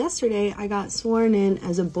Yesterday, I got sworn in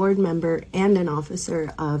as a board member and an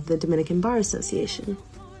officer of the Dominican Bar Association.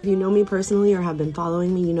 If you know me personally or have been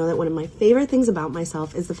following me, you know that one of my favorite things about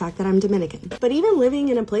myself is the fact that I'm Dominican. But even living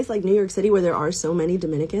in a place like New York City where there are so many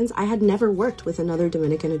Dominicans, I had never worked with another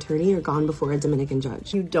Dominican attorney or gone before a Dominican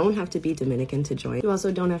judge. You don't have to be Dominican to join. You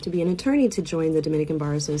also don't have to be an attorney to join the Dominican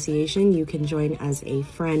Bar Association. You can join as a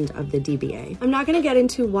friend of the DBA. I'm not going to get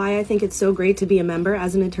into why I think it's so great to be a member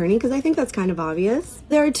as an attorney because I think that's kind of obvious.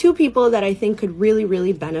 There are two people that I think could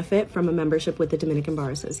really benefit from a membership with the Dominican Bar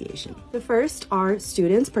Association. The first are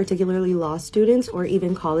students, particularly law students or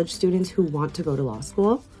even college students who want to go to law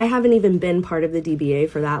school. I haven't even been part of the DBA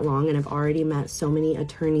for that long and I've already met so many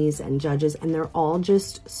attorneys and judges and they're all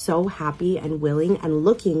just so happy and willing and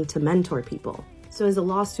looking to mentor people. So as a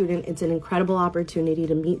law student, it's an incredible opportunity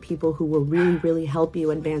to meet people who will really help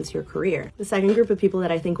you advance your career. The second group of people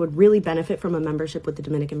that I think would really benefit from a membership with the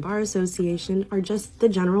Dominican Bar Association are just the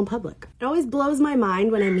general public. It always blows my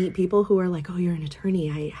mind when I meet people who are like, oh, you're an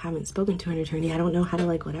attorney. I haven't spoken to an attorney. I don't know how to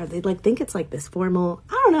whatever. They think it's this formal.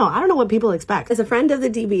 I don't know what people expect. As a friend of the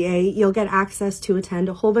DBA, you'll get access to attend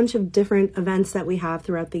a whole bunch of different events that we have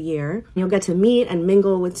throughout the year. You'll get to meet and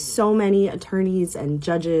mingle with so many attorneys and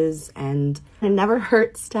judges, and it never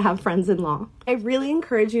hurts to have friends in law. I really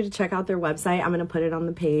encourage you to check out their website. I'm going to put it on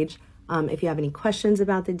the page. If you have any questions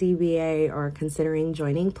about the DBA or considering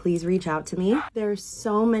joining, please reach out to me. There are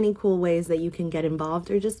so many cool ways that you can get involved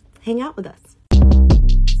or just hang out with us.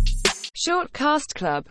 Shortcast Club.